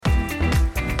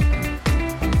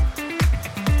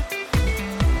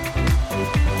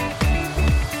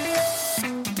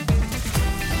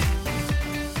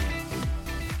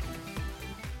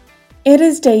It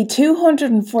is day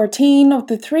 214 of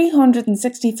the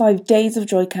 365 Days of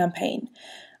Joy campaign,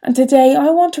 and today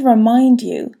I want to remind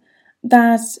you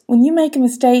that when you make a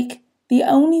mistake, the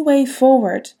only way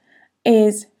forward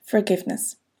is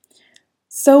forgiveness.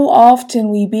 So often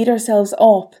we beat ourselves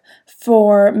up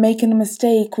for making a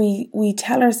mistake. We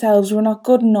tell ourselves we're not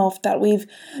good enough, that we've,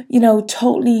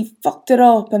 totally fucked it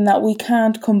up and that we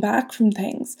can't come back from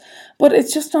things. But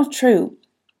it's just not true.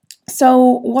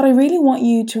 So what I really want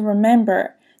you to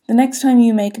remember the next time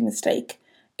you make a mistake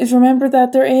is remember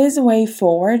that there is a way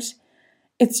forward.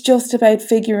 It's just about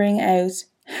figuring out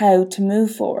how to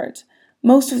move forward.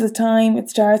 Most of the time it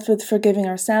starts with forgiving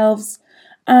ourselves,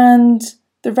 and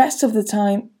the rest of the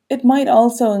time it might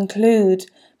also include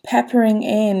peppering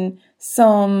in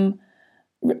some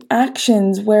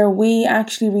actions where we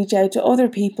actually reach out to other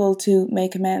people to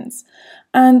make amends.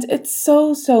 And it's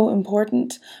so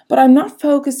important. But I'm not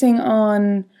focusing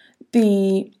on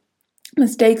the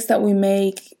mistakes that we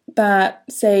make that,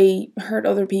 say, hurt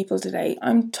other people today.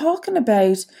 I'm talking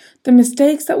about the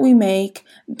mistakes that we make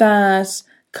that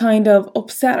kind of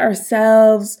upset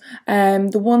ourselves,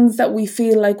 the ones that we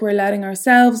feel like we're letting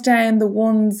ourselves down, the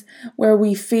ones where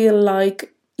we feel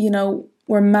like,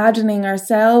 we're maddening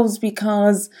ourselves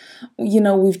because,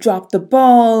 we've dropped the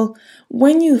ball.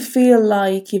 When you feel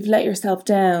like you've let yourself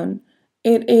down,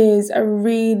 it is a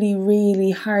really,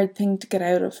 really hard thing to get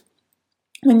out of.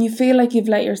 When you feel like you've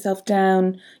let yourself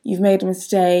down, you've made a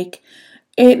mistake,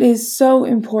 it is so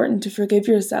important to forgive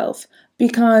yourself,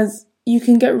 because you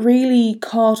can get really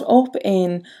caught up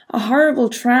in a horrible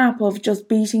trap of just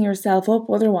beating yourself up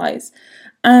otherwise.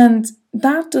 And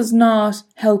that does not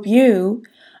help you.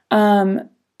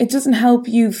 It doesn't help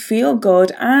you feel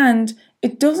good, and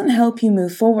it doesn't help you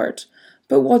move forward.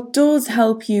 But what does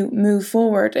help you move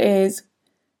forward is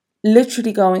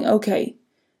literally going, okay,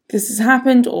 this has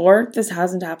happened or this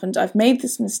hasn't happened. I've made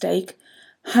this mistake.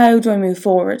 How do I move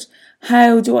forward?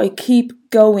 How do I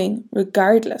keep going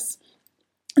regardless?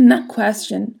 And that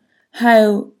question,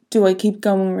 how do I keep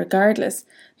going regardless?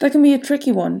 That can be a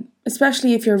tricky one,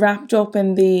 especially if you're wrapped up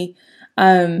in the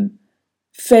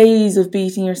phase of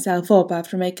beating yourself up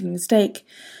after making a mistake.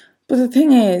 But the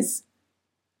thing is,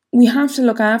 we have to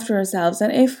look after ourselves,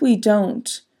 and if we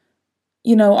don't,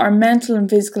 our mental and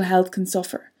physical health can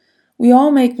suffer. We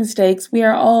all make mistakes, we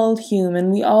are all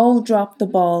human, we all drop the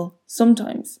ball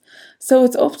sometimes. So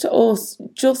it's up to us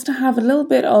just to have a little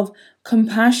bit of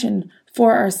compassion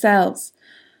for ourselves.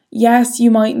 Yes, you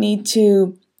might need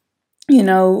to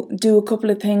do a couple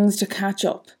of things to catch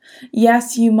up.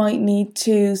 Yes, you might need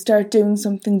to start doing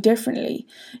something differently.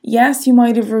 Yes, you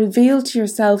might have revealed to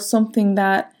yourself something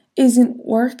that isn't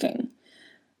working.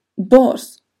 But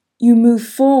you move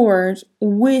forward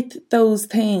with those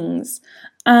things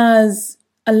as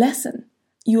a lesson.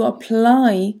 You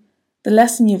apply the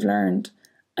lesson you've learned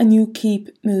and you keep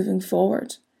moving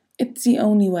forward. It's the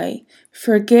only way.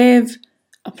 Forgive,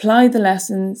 apply the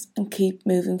lessons, and keep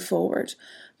moving forward.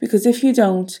 Because if you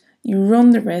don't, you run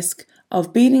the risk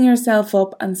of beating yourself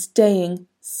up and staying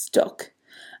stuck.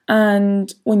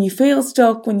 And when you feel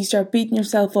stuck, when you start beating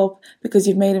yourself up because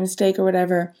you've made a mistake or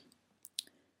whatever,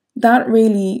 that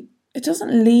really, it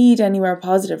doesn't lead anywhere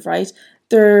positive, right?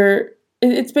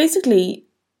 It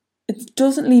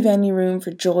doesn't leave any room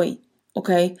for joy,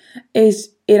 okay?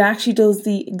 It actually does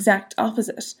the exact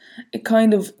opposite. It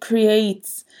kind of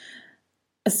creates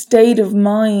a state of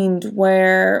mind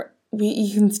where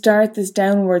you can start this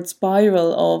downward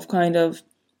spiral of kind of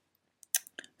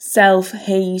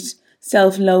self-hate,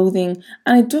 self-loathing,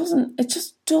 and it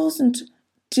just doesn't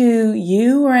do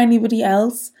you or anybody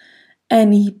else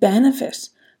any benefit.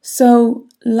 So,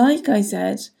 like I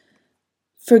said,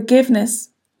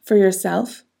 forgiveness for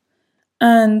yourself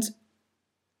and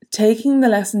taking the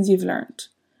lessons you've learned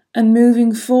and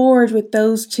moving forward with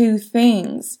those two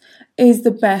things is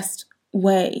the best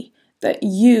way that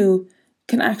you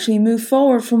can actually move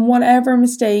forward from whatever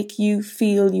mistake you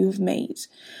feel you've made,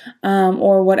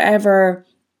 or whatever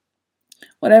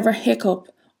hiccup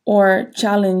or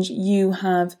challenge you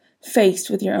have faced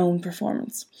with your own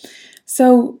performance.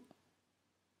 So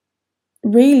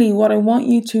really what I want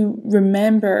you to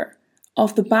remember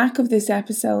off the back of this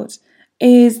episode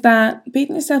is that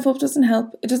beating yourself up doesn't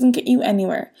help. It doesn't get you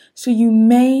anywhere. So you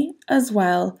may as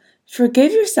well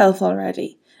forgive yourself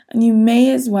already, and you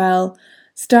may as well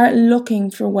start looking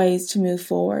for ways to move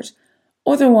forward.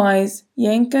 Otherwise, you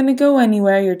ain't going to go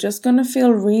anywhere. You're just going to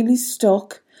feel really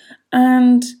stuck.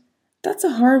 And that's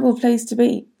a horrible place to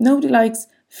be. Nobody likes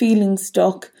feeling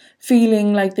stuck,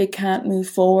 feeling like they can't move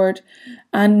forward.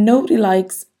 And nobody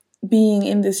likes being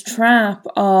in this trap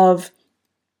of,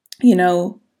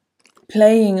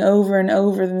 replaying over and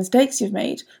over the mistakes you've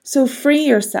made. So free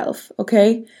yourself,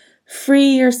 okay?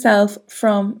 Free yourself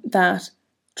from that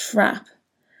trap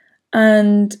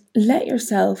and let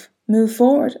yourself move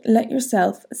forward. Let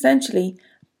yourself essentially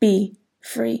be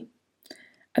free.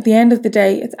 At the end of the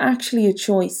day, it's actually a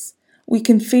choice. We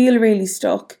can feel really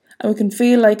stuck and we can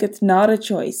feel like it's not a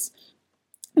choice,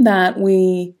 that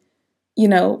we're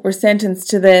sentenced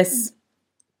to this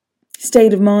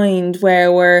state of mind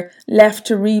where we're left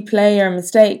to replay our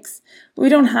mistakes. But we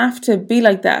don't have to be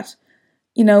like that.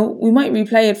 We might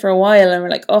replay it for a while and we're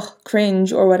like, oh,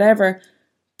 cringe or whatever.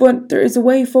 But there is a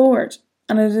way forward,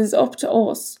 and it is up to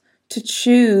us to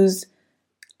choose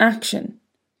action,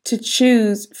 to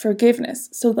choose forgiveness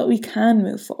so that we can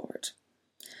move forward.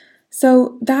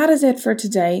 So that is it for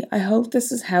today. I hope this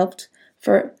has helped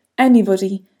for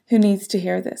anybody who needs to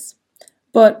hear this.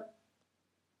 But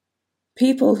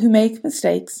people who make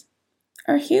mistakes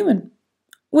are human,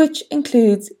 which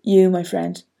includes you, my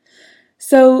friend.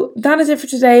 So that is it for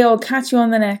today. I'll catch you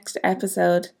on the next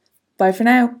episode. Bye for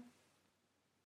now.